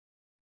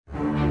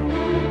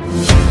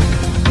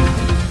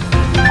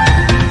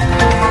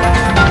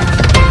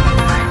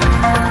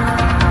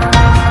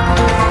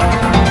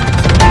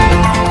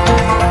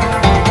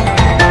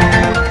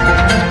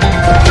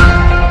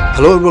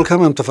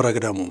welcome. I'm Tafara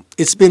Gadamu.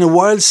 It's been a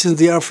while since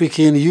the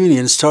African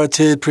Union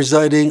started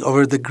presiding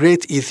over the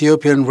great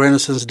Ethiopian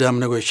Renaissance Dam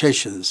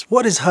negotiations.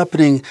 What is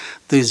happening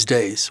these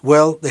days?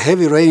 Well, the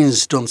heavy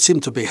rains don't seem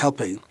to be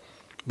helping.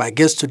 My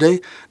guest today,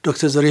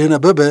 Dr. Zerihun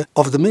Abebe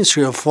of the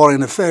Ministry of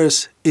Foreign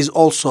Affairs, is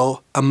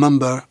also a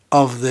member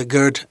of the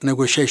GERD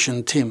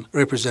negotiation team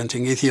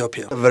representing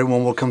Ethiopia. A very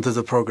warm welcome to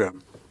the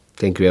program.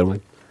 Thank you very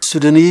much.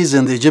 Sudanese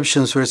and the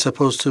Egyptians were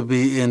supposed to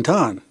be in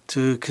town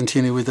to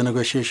continue with the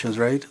negotiations,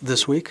 right,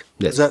 this week?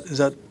 Yes. Is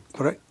that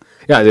correct?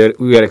 Yeah,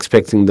 we are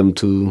expecting them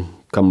to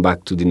come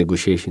back to the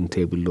negotiation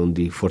table on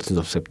the 14th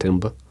of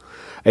September.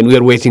 And we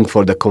are waiting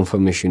for the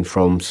confirmation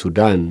from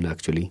Sudan,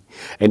 actually.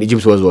 And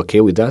Egypt was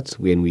okay with that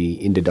when we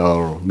ended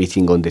our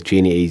meeting on the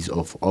 28th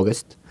of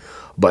August.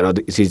 But now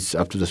it is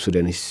up to the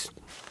Sudanese.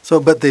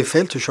 But they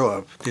failed to show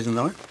up, didn't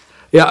they?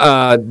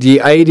 Yeah, the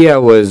idea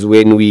was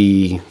when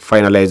we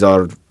finalized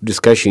our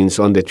discussions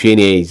on the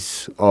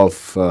 28th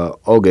of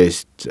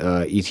August,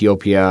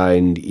 Ethiopia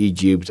and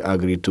Egypt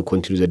agreed to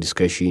continue the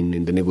discussion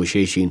and the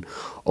negotiation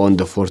on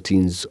the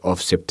 14th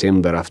of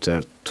September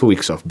after 2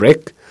 weeks of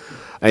break.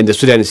 And the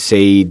Sudan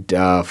said,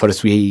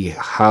 first we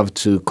have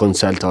to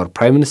consult our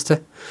Prime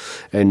Minister.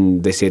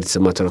 And they said it's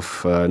a matter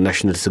of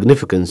national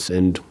significance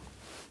and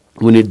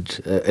we need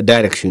a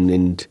direction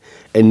and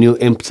a new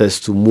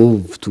impetus to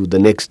move to the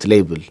next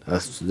level,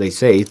 as they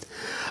say it.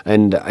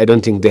 And I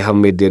don't think they have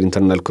made their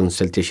internal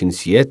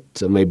consultations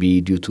yet, maybe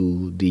due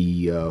to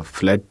the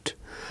flood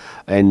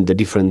and the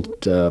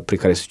different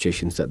precarious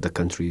situations that the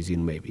country is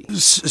in, maybe.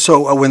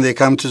 So when they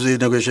come to the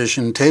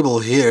negotiation table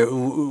here,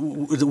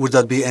 would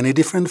that be any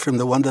different from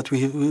the ones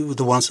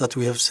that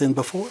we have seen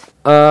before?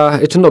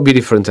 It will not be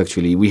different,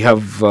 actually. We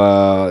have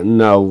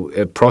now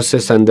a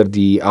process under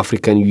the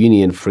African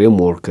Union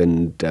framework,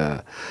 and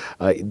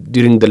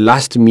during the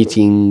last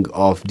meeting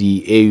of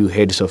the AU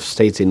heads of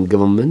state and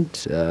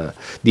government,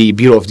 the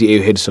Bureau of the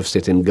AU heads of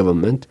state and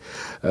government,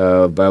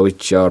 by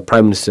which our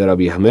Prime Minister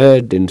Abiy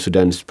Ahmed and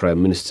Sudan's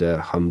Prime Minister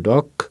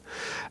Hamdok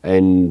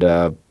and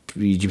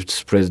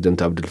Egypt's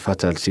President Abdel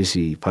Fattah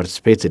al-Sisi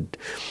participated.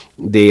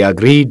 They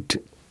agreed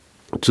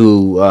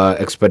to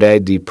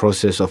expedite the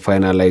process of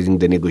finalizing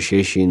the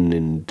negotiation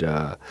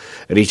and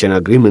reach an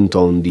agreement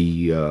on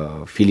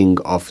the filling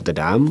of the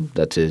dam,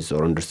 that is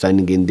our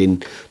understanding, and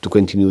then to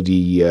continue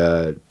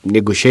the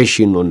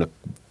negotiation on a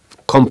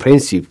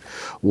comprehensive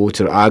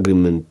water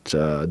agreement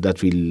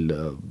that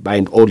will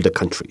bind all the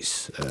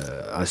countries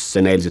as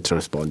the Nile is a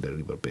transponder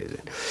river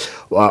basin.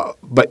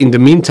 But in the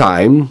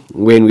meantime,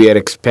 when we are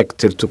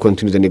expected to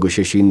continue the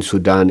negotiation,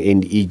 Sudan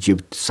and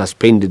Egypt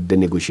suspended the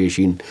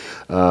negotiation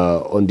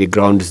on the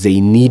grounds they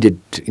needed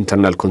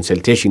internal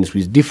consultations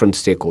with different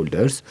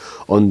stakeholders,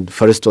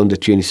 first on the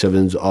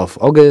 27th of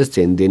August,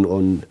 and then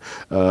on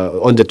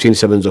the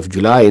 27th of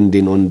July, and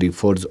then on the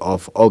 4th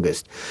of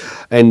August.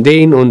 And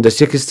then on the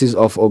 16th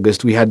of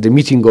August, we had the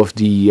meeting of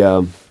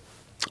the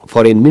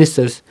foreign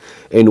ministers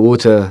and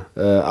water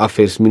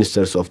affairs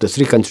ministers of the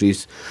three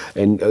countries,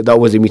 and that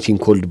was a meeting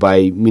called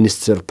by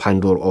Minister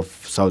Pandor of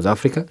South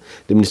Africa,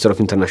 the Minister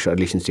of International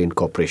Relations and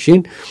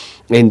Cooperation,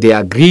 and they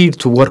agreed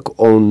to work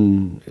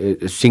on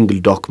a single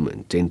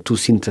document and to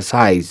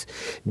synthesize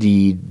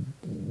the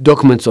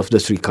documents of the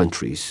three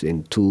countries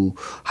and to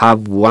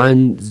have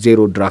one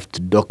zero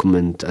draft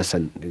document as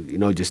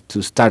just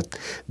to start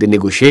the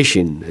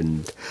negotiation,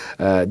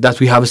 and that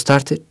we have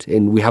started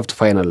and we have to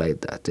finalize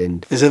that.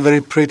 And it's a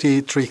very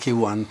pretty tricky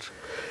one.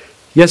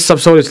 Yes,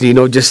 absolutely.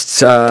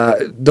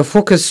 The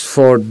focus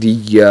for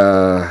the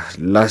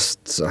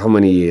last how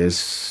many years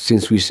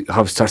since we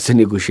have started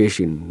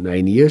negotiation,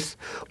 9 years,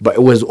 but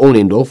it was on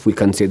and off. We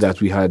can say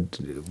that we have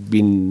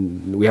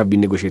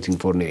been negotiating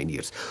for 9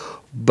 years.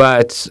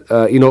 But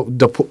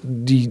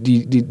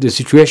the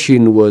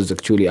situation was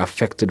actually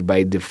affected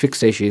by the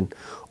fixation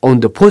on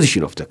the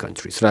position of the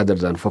countries rather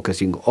than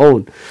focusing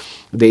on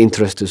the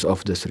interests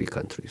of the three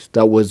countries.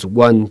 That was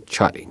one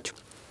challenge.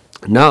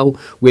 Now,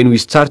 when we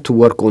start to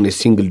work on a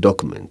single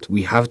document,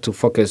 we have to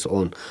focus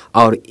on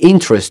our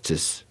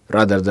interests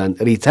rather than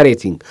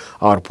reiterating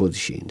our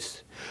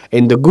positions.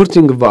 And the good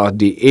thing about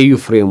the AU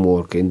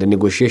framework and the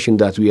negotiation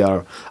that we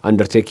are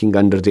undertaking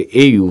under the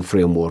AU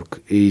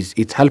framework is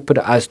it helped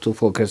us to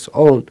focus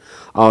on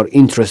our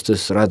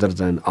interests rather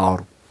than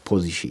our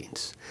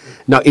positions.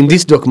 Now, in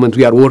this document,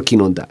 we are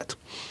working on that.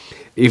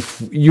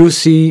 If you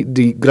see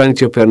the Grand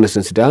Ethiopian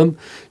Renaissance Dam,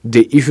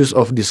 the issues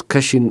of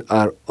discussion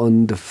are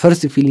on the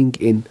first filling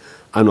in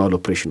annual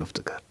operation of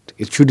the GERD.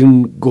 It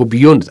shouldn't go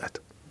beyond that.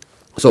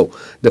 So,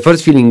 the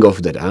first filling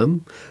of the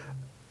dam,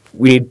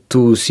 we need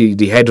to see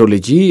the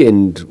hydrology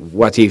and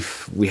what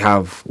if we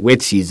have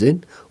wet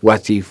season,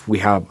 what if we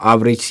have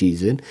average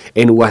season,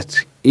 and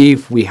what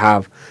if we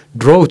have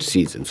drought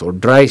seasons or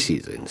dry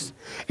seasons.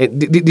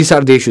 And these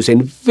are the issues,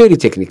 and very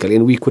technical,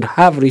 and we could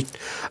have reached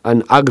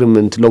an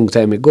agreement long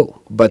time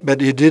ago. But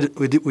we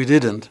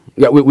didn't.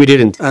 Yeah, we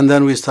didn't. And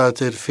then we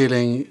started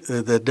filling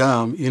the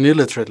dam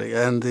unilaterally,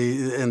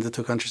 and the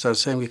two countries are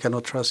saying we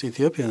cannot trust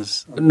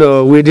Ethiopians.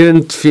 No, we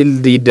didn't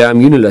fill the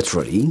dam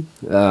unilaterally.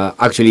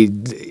 Actually,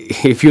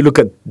 if you look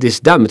at this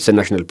dam, it's a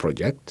national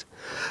project.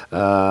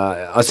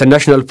 as a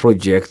national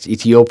project,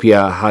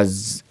 Ethiopia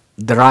has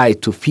the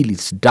right to fill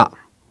its dam.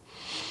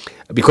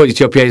 Because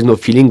Ethiopia is not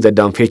filling the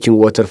dam, fetching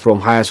water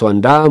from Hayaswan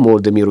Dam or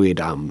the Meroe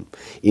Dam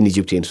in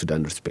Egypt and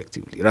Sudan,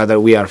 respectively. Rather,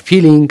 we are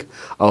filling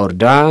our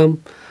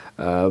dam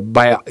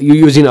by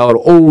using our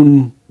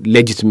own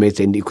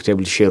legitimate and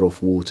equitable share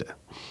of water.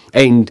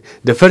 And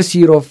the first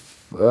year of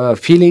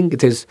filling,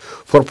 it is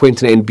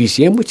 4.9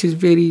 BCM, which is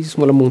very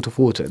small amount of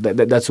water.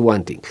 That's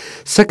one thing.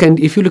 Second,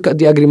 if you look at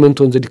the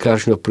agreement on the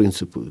Declaration of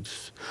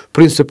Principles,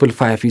 Principle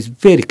 5 is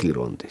very clear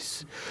on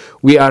this.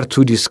 We are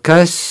to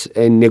discuss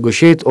and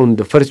negotiate on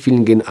the first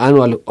filling and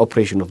annual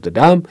operation of the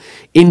dam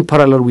in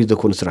parallel with the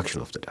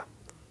construction of the dam.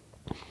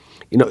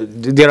 You know,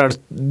 there are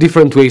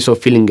different ways of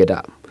filling a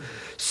dam.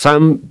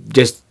 Some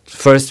just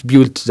first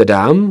build the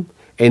dam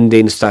and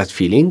then start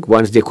filling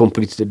once they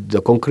complete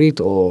the concrete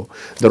or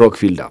the rock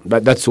fill dam.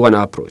 That's one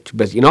approach.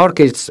 But in our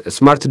case, it's a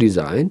smart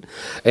design,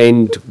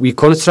 and we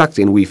construct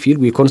and we fill.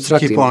 We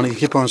construct. Keep on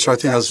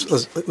constructing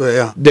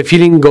yeah. The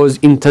filling goes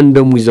in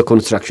tandem with the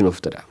construction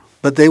of the dam.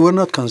 But they were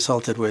not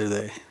consulted, were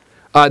they?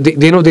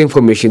 They know the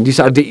information. These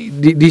are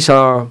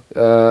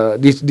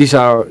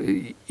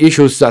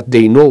issues that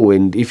they know.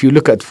 And if you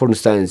look at, for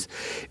instance,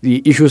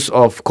 the issues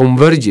of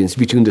convergence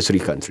between the three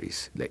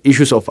countries, the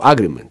issues of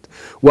agreement,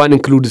 one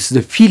includes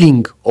the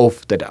filling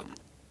of the dam.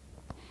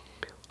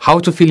 How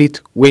to fill it,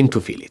 when to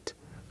fill it.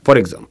 For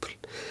example,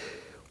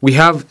 we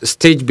have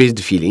stage-based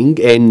filling,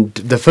 and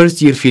the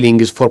first year filling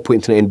is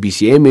 4.9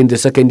 BCM, and the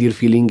second year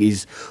filling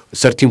is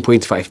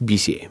 13.5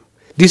 BCM.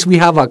 This we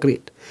have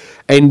agreed.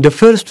 And the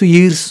first 2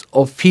 years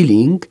of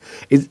filling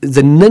is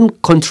the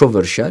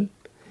non-controversial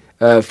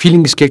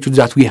filling schedule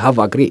that we have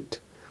agreed.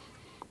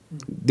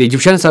 The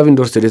Egyptians have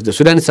endorsed it, the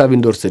Sudanese have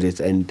endorsed it,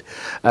 and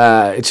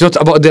it's not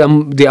about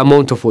the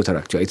amount of water,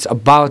 actually. It's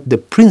about the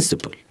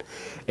principle.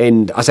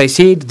 And as I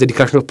said, the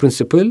Declaration of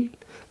Principle,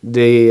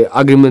 the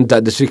agreement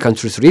that the three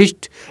countries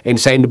reached and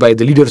signed by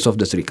the leaders of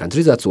the three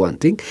countries, that's one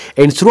thing.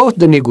 And throughout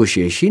the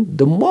negotiation,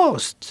 the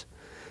most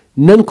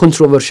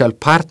non-controversial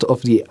part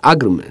of the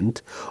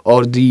agreement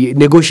or the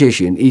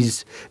negotiation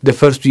is the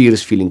first 2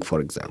 years filling, for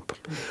example.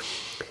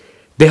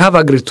 They have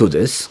agreed to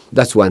this.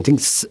 That's one thing.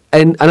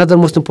 And another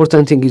most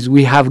important thing is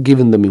we have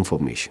given them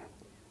information.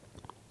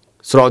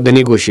 Throughout the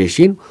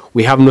negotiation,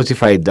 we have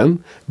notified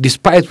them,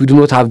 despite we do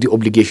not have the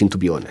obligation to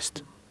be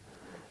honest.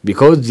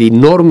 Because the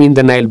norm in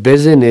the Nile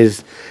Basin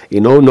is,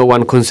 no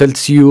one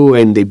consults you,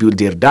 and they build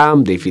their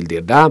dam, they fill their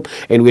dam,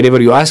 and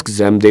whenever you ask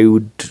them, they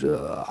would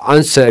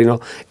answer,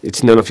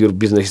 it's none of your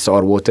business, it's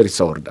our water,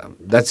 it's our dam.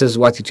 That's just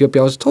what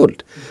Ethiopia was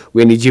told.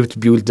 When Egypt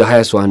built the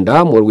Hayaswan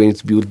Dam, or when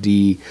it built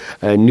the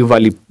New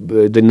Valley,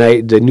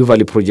 the New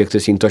Valley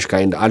projects in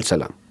Toshka and Al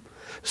Salam.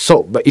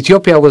 So, but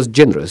Ethiopia was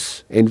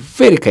generous and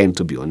very kind,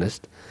 to be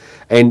honest.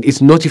 And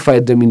it's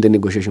notified them in the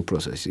negotiation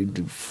process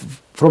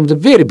from the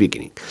very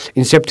beginning.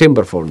 In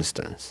September, for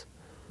instance,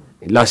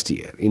 last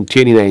year, in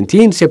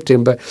 2019,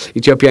 September,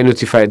 Ethiopia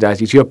notified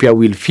that Ethiopia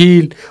will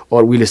fill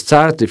or will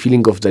start the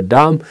filling of the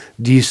dam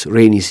this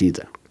rainy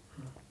season.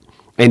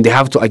 And they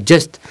have to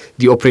adjust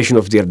the operation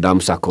of their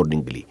dams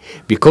accordingly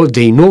because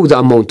they know the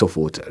amount of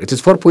water. It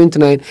is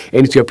 4.9,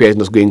 and Ethiopia is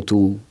not going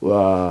to,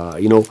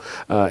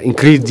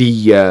 increase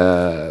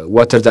the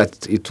water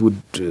that it would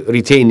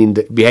retain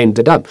behind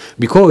the dam,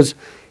 because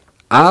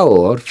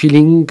our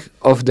filling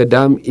of the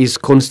dam is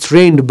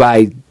constrained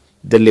by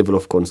the level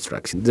of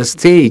construction, the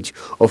stage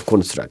of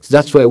construction.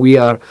 That's why we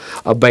are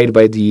abide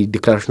by the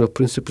Declaration of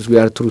Principles. We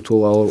are true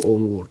to our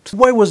own words.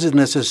 Why was it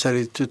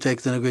necessary to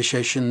take the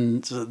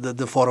negotiations,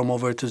 the forum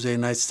over to the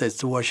United States,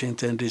 to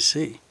Washington,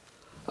 D.C.?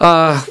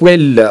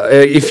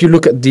 If you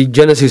look at the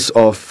genesis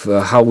of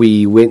how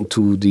we went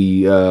to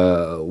the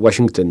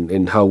Washington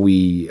and how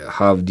we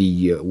have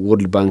the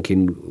World Bank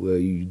and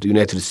the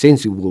United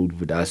States involved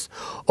with us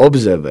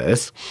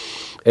observers,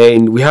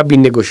 and we have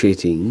been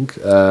negotiating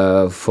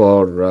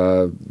for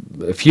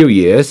a few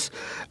years,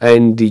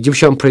 and the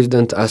Egyptian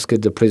president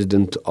asked the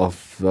president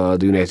of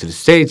the United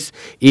States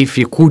if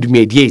he could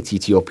mediate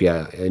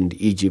Ethiopia and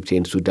Egypt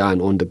and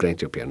Sudan on the Grand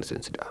Ethiopian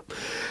Renaissance Dam.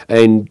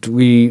 And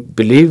we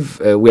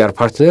believe we are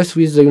partners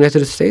with the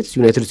United States.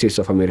 United States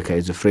of America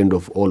is a friend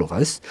of all of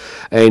us.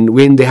 And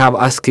when they have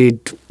asked,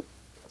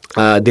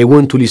 they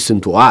want to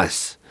listen to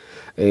us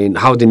and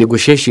how the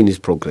negotiation is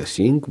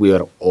progressing, we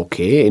are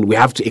okay, and we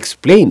have to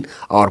explain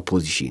our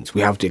positions.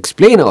 We have to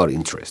explain our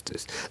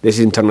interests. This is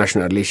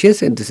international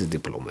relations, and this is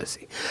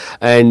diplomacy.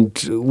 And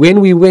when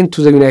we went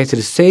to the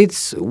United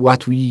States,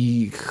 what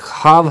we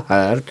have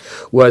heard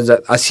was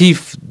that as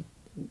if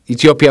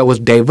Ethiopia was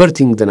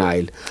diverting the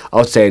Nile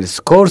outside its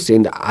course,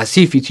 and as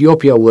if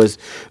Ethiopia was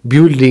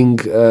building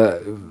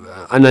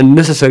an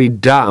unnecessary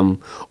dam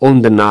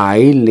on the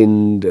Nile,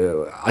 and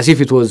as if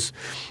it was,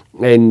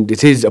 and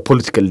it is a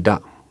political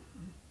dam,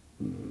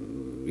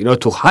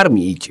 to harm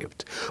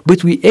Egypt.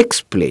 But we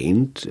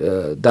explained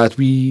that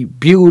we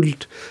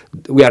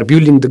are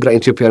building the Grand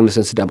Ethiopian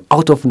Renaissance Dam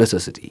out of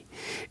necessity,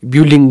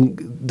 building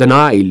the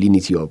Nile in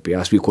Ethiopia,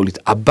 as we call it,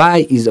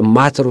 Abebe, is a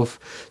matter of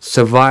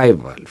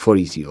survival for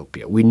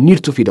Ethiopia. We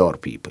need to feed our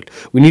people.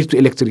 We need to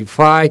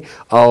electrify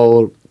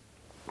our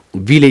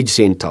villages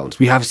and towns.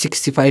 We have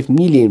 65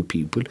 million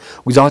people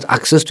without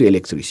access to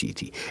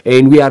electricity.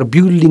 And we are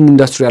building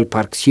industrial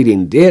parks here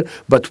and there,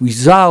 but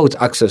without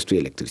access to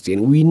electricity.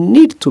 And we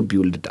need to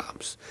build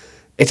dams.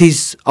 It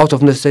is out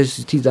of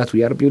necessity that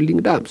we are building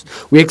dams.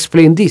 We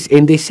explained this,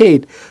 and they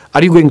said,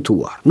 are you going to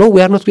war? No,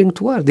 we are not going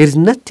to war. There is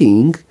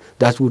nothing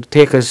that would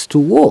take us to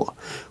war.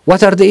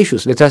 What are the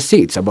issues? Let us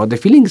say it's about the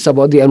feelings,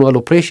 about the annual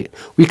operation.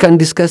 We can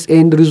discuss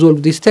and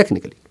resolve this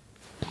technically.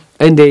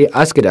 And they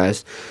asked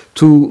us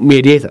to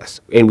mediate us.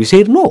 And we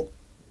said, no,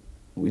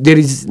 there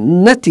is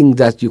nothing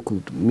that you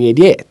could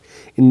mediate.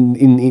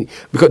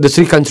 Because the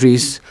three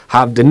countries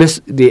have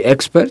the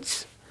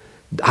experts,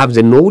 have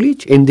the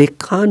knowledge, and they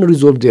can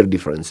resolve their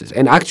differences.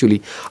 And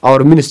actually,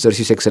 our ministers,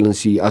 His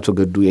Excellency Ato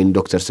Geddu and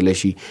Dr.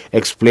 Seleshi,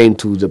 explained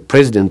to the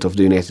President of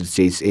the United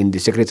States and the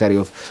Secretary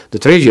of the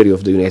Treasury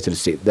of the United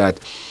States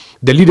that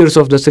the leaders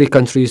of the three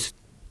countries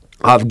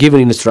have given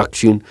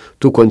instruction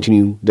to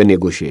continue the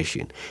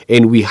negotiation.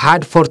 And we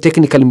had 4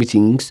 technical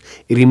meetings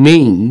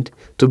remained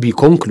to be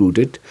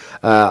concluded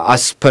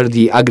as per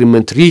the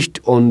agreement reached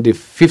on the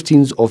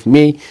 15th of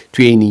May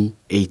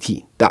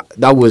 2018.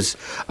 That was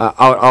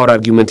our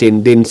argument.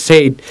 And then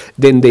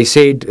they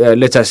said,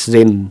 let us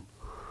then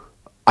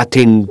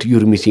attend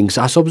your meetings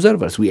as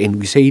observers.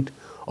 We said,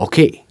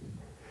 okay.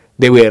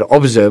 They were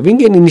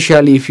observing, and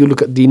initially, if you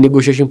look at the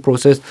negotiation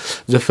process,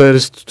 the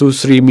first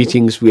 2-3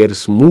 meetings were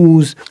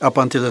smooth. Up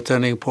until the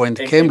turning point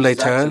came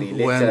later,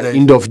 when they...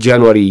 End of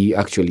January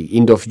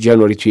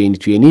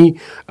 2020.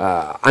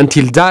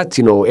 Until that,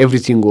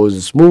 everything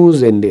was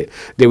smooth, and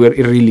they were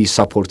really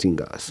supporting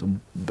us.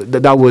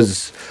 But that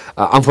was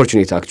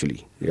unfortunate,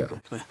 actually. Yeah.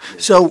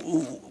 So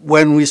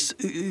when we,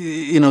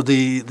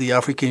 the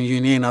African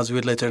Union, as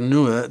we later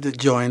knew it,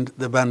 joined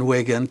the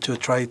bandwagon to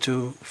try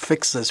to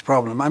fix this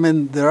problem. I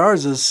mean, there are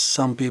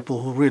some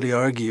people who really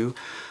argue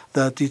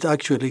that it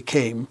actually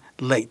came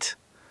late,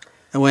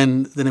 and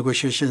when the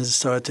negotiations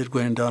started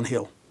going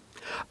downhill.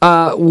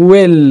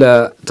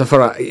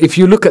 Tafara, if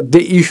you look at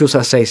the issues,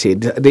 as I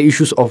said, the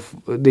issue of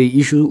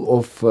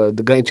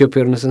the Grand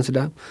Ethiopian Renaissance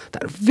Dam,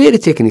 that are very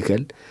technical.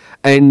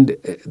 And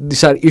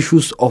these are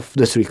issues of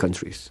the three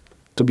countries.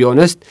 To be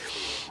honest,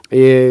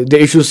 the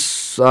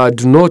issues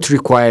do not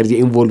require the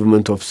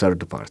involvement of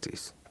third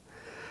parties.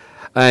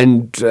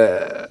 And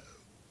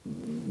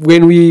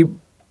when we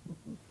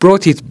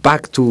brought it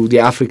back to the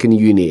African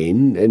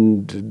Union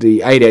and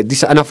the idea,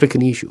 this is an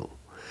African issue.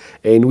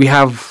 And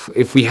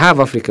if we have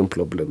African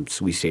problems,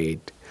 we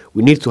said,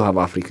 we need to have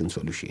African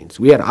solutions.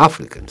 We are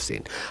Africans,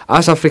 and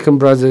as African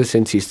brothers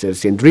and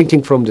sisters, and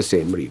drinking from the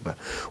same river,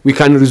 we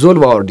can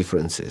resolve our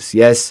differences.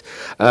 Yes,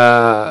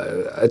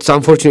 it's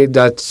unfortunate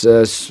that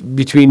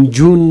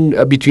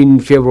between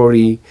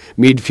February,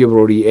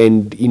 mid-February,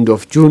 and end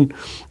of June,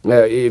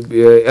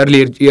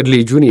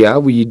 early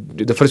June,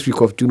 the first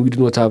week of June, we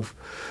didn't have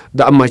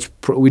that much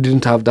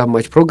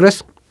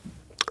progress.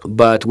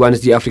 But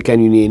once the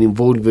African Union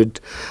involved,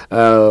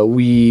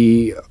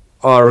 we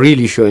are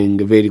really showing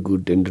a very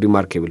good and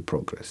remarkable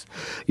progress.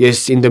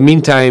 Yes, in the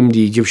meantime,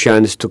 the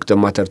Egyptians took the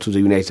matter to the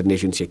United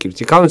Nations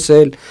Security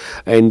Council,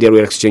 and there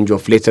were exchange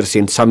of letters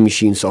and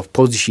submissions of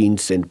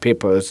positions and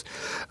papers,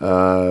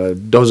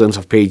 dozens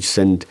of pages,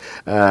 and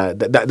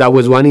that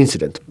was one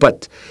incident.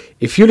 But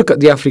if you look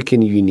at the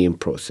African Union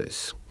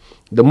process,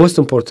 the most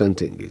important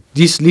thing is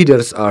these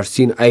leaders are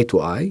seen eye to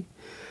eye.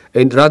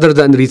 And rather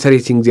than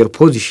reiterating their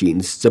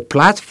positions, the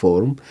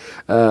platform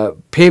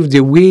paved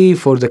the way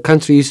for the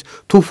countries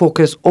to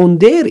focus on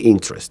their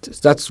interests.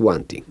 That's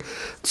one thing.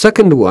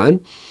 Second one,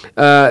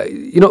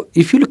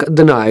 if you look at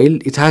the Nile,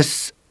 it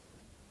has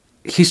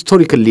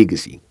historical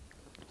legacy,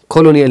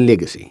 colonial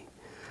legacy.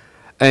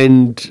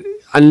 And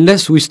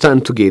unless we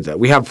stand together,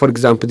 we have, for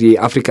example, the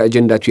Africa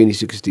Agenda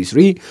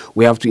 2063,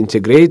 we have to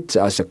integrate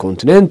as a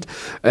continent,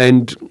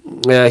 and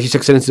His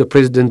Excellency the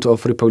President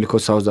of Republic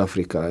of South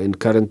Africa and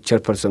current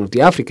chairperson of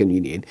the African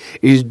Union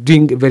is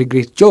doing a very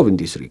great job in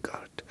this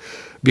regard.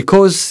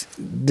 Because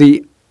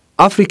the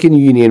African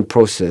Union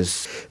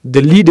process,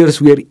 the leaders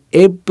were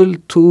able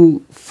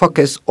to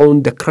focus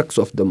on the crux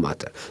of the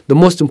matter, the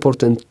most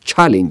important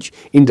challenge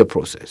in the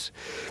process.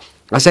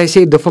 As I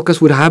said, the focus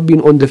would have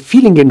been on the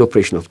feeling and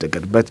operation of the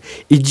GERD, but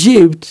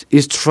Egypt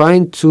is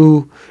trying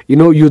to,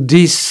 use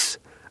this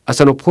as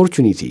an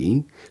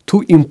opportunity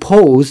to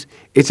impose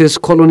its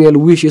colonial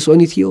wishes on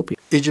Ethiopia.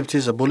 Egypt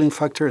is a bullying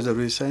factor, is that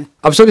what you say?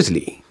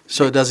 Absolutely.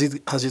 So has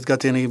it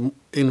got any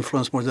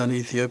influence more than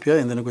Ethiopia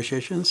in the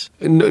negotiations?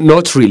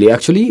 Not really,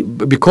 actually,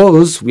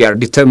 because we are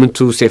determined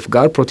to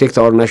safeguard, protect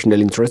our national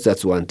interests,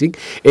 that's one thing.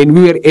 And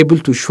we were able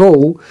to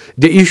show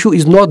the issue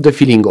is not the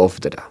filling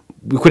of the dam,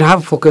 we could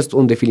have focused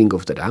on the filling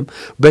of the dam,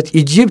 but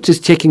Egypt is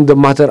taking the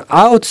matter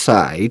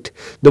outside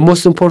the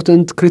most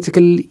important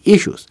critical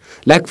issues.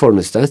 Like, for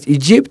instance,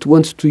 Egypt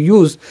wants to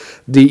use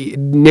the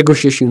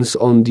negotiations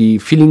on the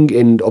filling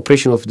and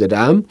operation of the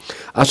dam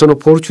as an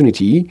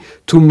opportunity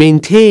to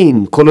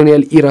maintain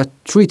colonial era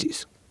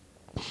treaties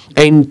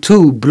and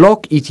to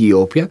block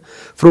Ethiopia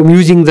from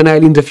using the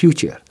Nile in the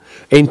future,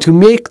 and to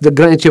make the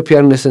Grand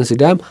Ethiopian Renaissance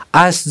Dam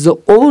as the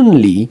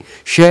only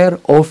share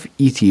of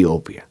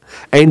Ethiopia.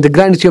 And the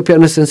Grand Ethiopian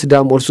Renaissance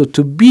Dam also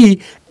to be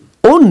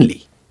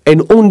only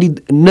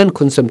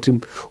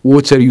non-consumptive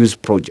water use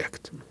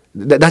project.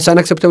 That's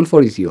unacceptable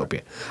for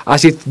Ethiopia,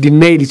 as it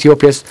denied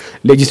Ethiopia's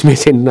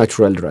legitimate and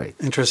natural right.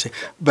 Interesting.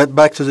 But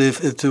back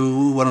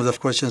to one of the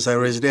questions I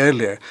raised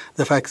earlier,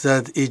 the fact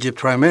that Egypt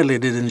primarily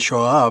didn't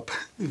show up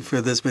for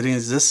this meeting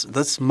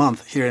this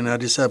month here in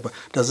Addis Ababa.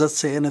 Does that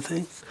say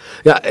anything?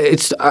 Yeah,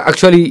 it's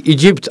actually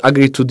Egypt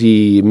agreed to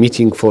the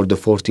meeting for the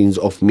 14th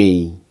of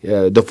May,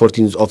 the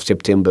 14th of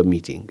September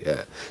meeting.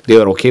 They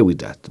are okay with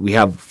that. We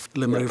have.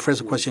 Let me rephrase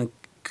the question.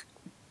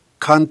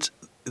 Can't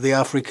the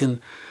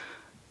African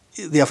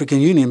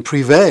Union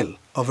prevail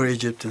over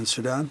Egypt and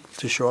Sudan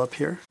to show up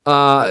here?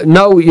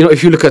 Now,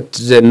 if you look at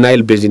the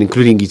Nile Basin,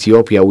 including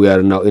Ethiopia, we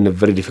are now in a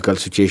very difficult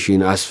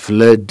situation, as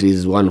flood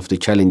is one of the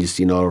challenges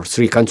in our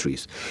three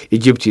countries.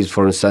 Egypt is,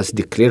 for instance,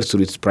 declared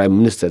through its prime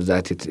minister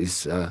that it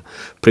is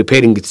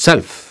preparing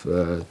itself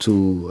to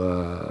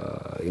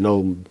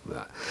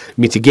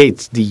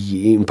mitigate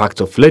the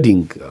impact of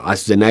flooding,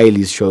 as the Nile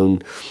is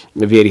showing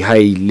a very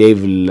high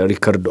level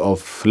record of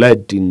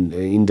flood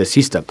in the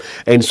system.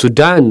 And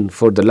Sudan,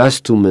 for the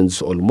last 2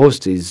 months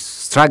almost,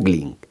 is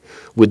struggling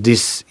with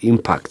this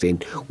impact,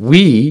 and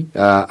we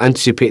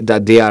anticipate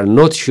that they are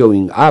not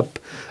showing up,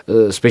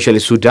 especially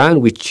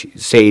Sudan, which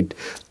said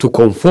to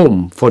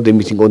conform for the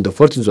meeting on the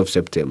 14th of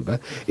September,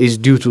 is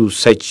due to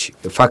such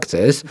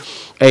factors.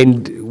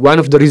 And one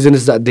of the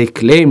reasons that they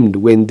claimed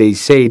when they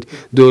said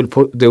they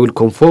will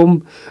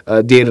conform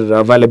their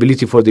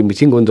availability for the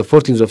meeting on the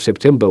 14th of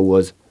September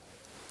was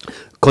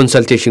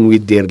consultation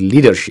with their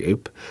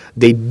leadership.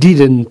 They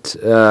didn't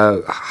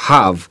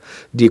have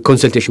the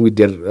consultation with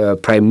their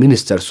prime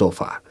minister so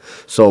far.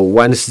 So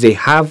once they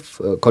have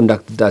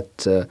conducted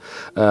that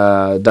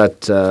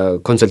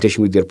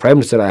consultation with their prime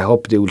minister, I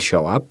hope they will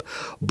show up.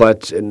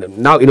 But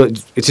now,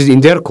 it is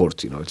in their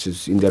court. It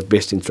is in their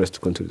best interest to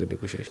continue the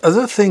negotiation. Are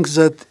there things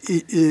that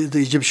the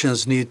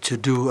Egyptians need to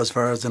do as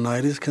far as the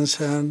Nile is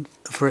concerned?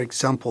 For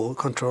example,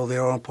 control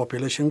their own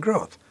population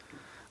growth?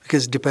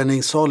 Because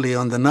depending solely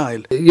on the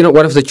Nile.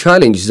 One of the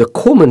challenges, the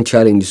common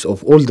challenges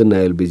of all the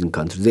Nile Basin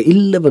countries, the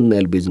 11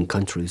 Nile Basin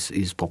countries,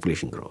 is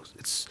population growth.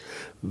 It's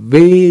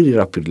very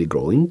rapidly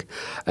growing,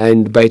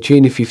 and by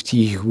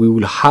 2050 we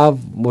will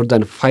have more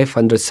than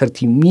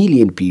 530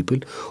 million people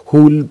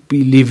who will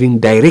be living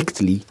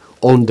directly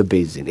on the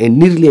basin, and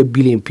nearly 1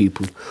 billion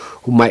people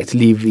who might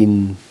live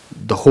in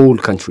the whole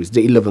countries,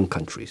 the 11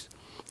 countries.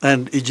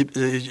 And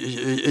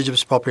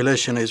Egypt's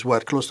population is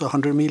what, close to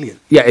 100 million?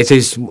 Yeah, it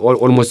is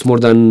almost more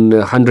than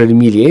 100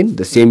 million.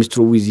 The same is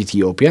true with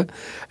Ethiopia.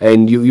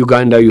 And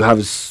Uganda, you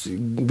have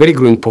very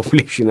growing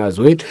population as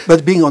well.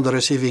 But being on the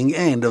receiving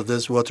end of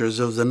these waters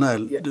of the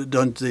Nile,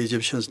 don't the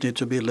Egyptians need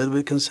to be a little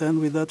bit concerned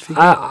with that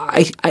figure?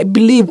 I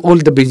believe all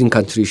the basin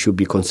countries should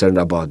be concerned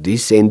about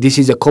this. And this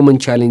is a common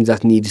challenge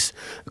that needs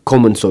a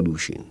common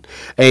solution.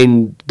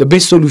 And the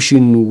best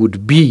solution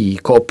would be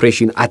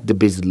cooperation at the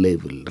basin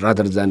level,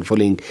 rather than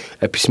following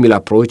a piecemeal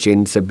approach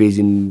and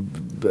sub-basin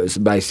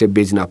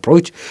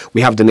approach.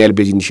 We have the Nile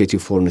Basin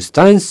Initiative, for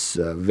instance,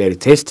 very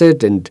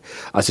tested, and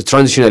as a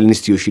transitional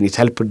institution, it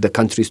helped the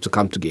countries to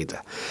come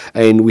together.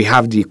 And we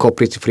have the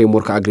Cooperative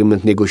Framework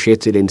Agreement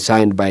negotiated and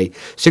signed by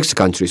 6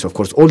 countries. Of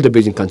course, all the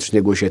basin countries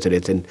negotiated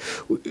it, and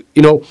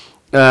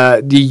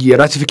the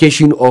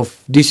ratification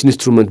of this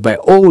instrument by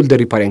all the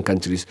riparian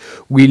countries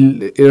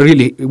will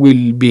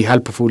be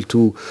helpful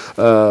to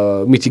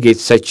mitigate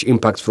such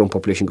impacts from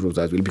population growth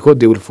as well, because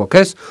they will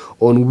focus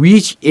on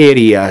which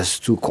areas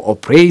to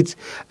cooperate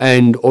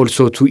and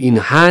also to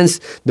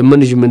enhance the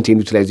management and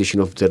utilization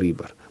of the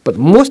river. But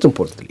most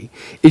importantly,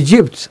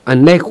 Egypt,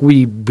 unlike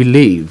we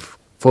believe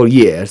for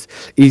years,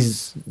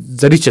 is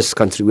the richest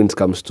country when it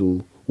comes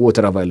to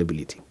water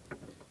availability.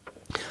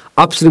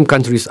 Upstream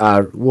countries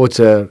are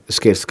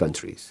water-scarce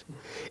countries.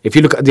 If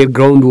you look at their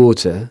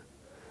groundwater,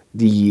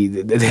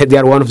 they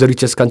are one of the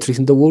richest countries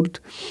in the world.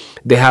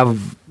 They have,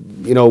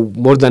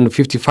 more than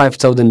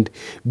 55,000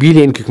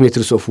 billion cubic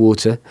meters of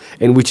water,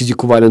 and which is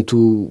equivalent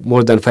to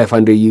more than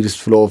 500 years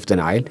flow of the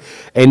Nile.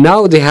 And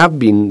now they have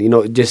been,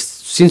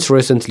 just since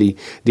recently,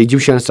 the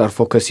Egyptians are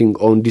focusing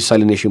on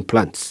desalination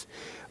plants,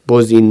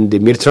 both in the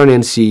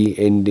Mediterranean Sea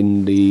and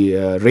in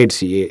the Red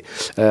Sea,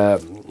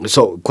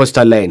 so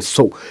coastal lines.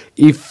 So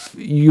if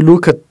you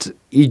look at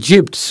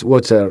Egypt's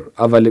water,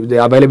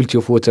 the availability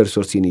of water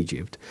resources in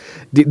Egypt,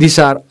 these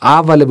are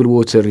available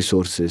water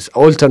resources,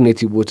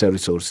 alternative water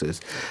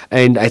resources.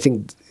 And I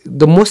think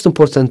the most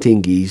important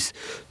thing is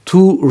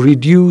to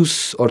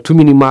reduce or to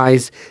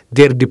minimize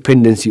their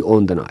dependency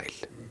on the Nile.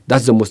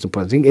 That's the most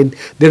important thing. And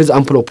there is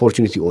ample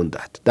opportunity on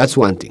that. That's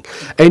one thing.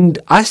 And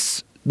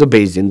as the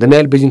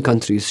Nile Basin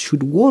countries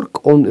should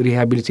work on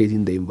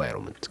rehabilitating the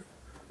environment.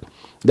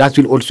 That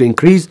will also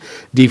increase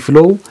the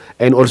flow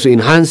and also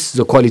enhance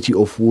the quality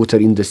of water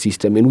in the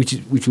system, and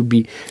which will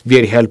be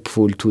very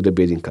helpful to the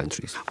basin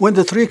countries. When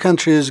the three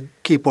countries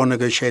keep on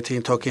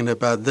negotiating, talking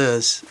about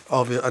this,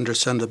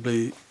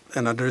 understandably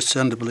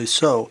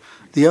so,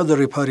 the other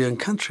riparian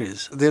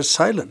countries, they're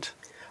silent.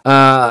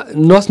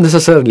 Not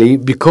necessarily,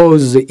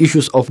 because the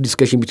issues of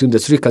discussion between the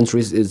three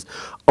countries is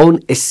on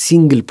a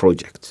single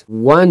project,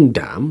 one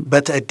dam.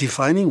 But a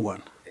defining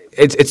one.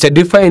 It's a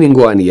defining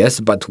one, yes,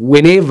 but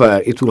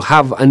whenever it will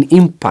have an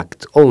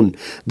impact on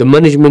the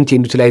management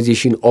and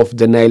utilization of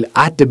the Nile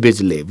at the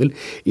basin level,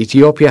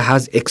 Ethiopia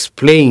has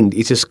explained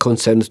its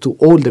concerns to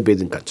all the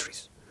basin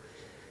countries,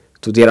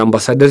 to their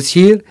ambassadors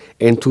here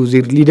and to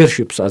their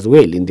leaderships as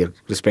well in their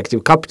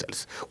respective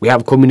capitals. We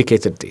have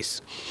communicated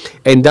this.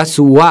 And that's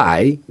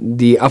why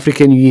the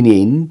African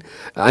Union,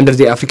 under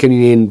the African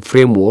Union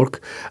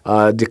framework,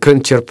 the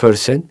current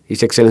chairperson,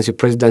 His Excellency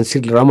President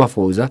Cyril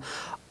Ramaphosa,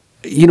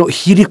 he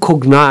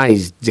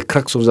recognized the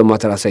crux of the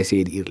matter, as I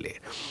said earlier.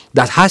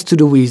 That has to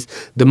do with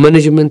the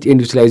management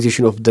and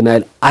utilization of the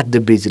Nile at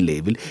the basin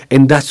level.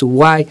 And that's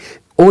why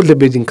all the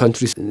basin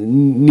countries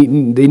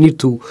need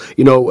to,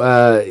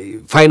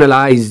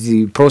 finalize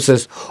the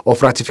process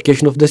of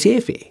ratification of the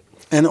CFA.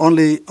 And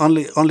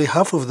only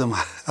half of them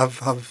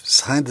have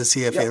signed the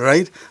CFA,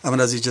 right? I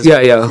mean, as you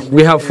just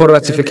we have 4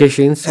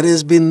 ratifications. And it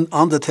has been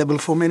on the table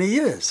for many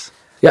years.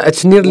 Yeah,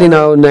 it's nearly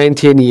now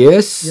 19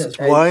 years. Yes.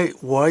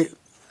 Why?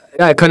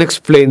 Yeah, I can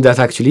explain that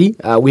actually.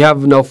 We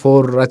have now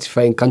 4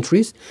 ratifying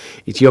countries: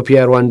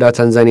 Ethiopia, Rwanda,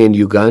 Tanzania, and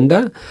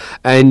Uganda.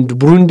 And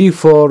Burundi,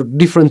 for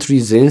different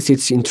reasons,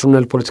 its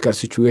internal political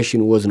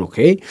situation wasn't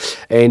okay.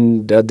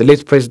 And the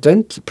late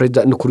President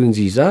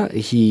Nkurunziza,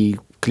 he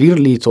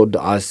clearly told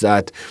us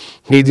that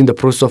he's in the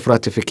process of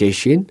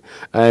ratification,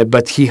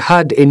 but he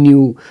had a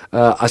new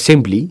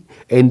assembly,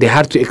 and they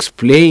had to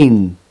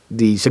explain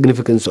the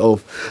significance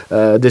of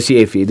the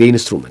CFA, the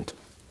instrument.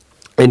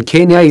 And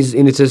Kenya is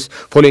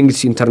following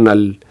its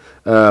internal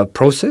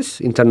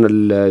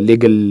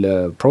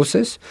legal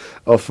process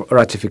of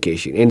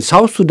ratification. And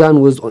South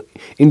Sudan was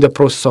in the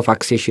process of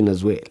accession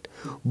as well.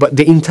 But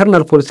the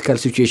internal political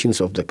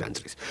situations of the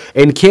countries.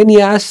 And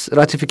Kenya's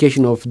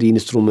ratification of the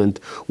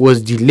instrument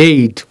was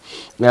delayed,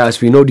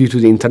 as we know, due to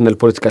the internal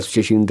political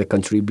situation in the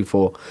country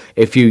before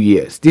a few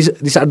years.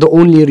 These are the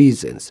only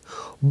reasons.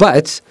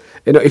 But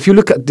if you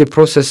look at the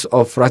process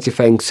of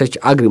ratifying such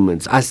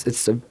agreements, as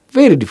it's a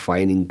very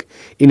defining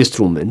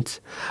instrument,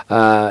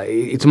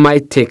 it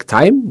might take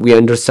time. We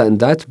understand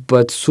that,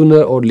 but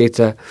sooner or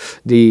later,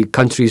 the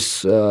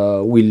countries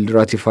will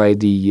ratify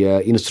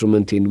the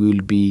instrument, and we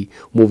will be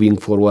moving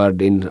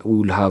forward, and we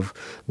will have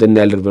the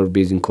Nile River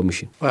Basin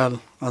Commission.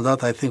 Well, on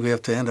that, I think we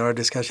have to end our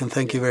discussion.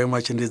 Thank you very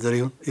much indeed,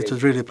 Zerihun. It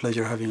was really a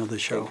pleasure having you on the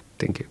show.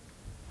 Thank you.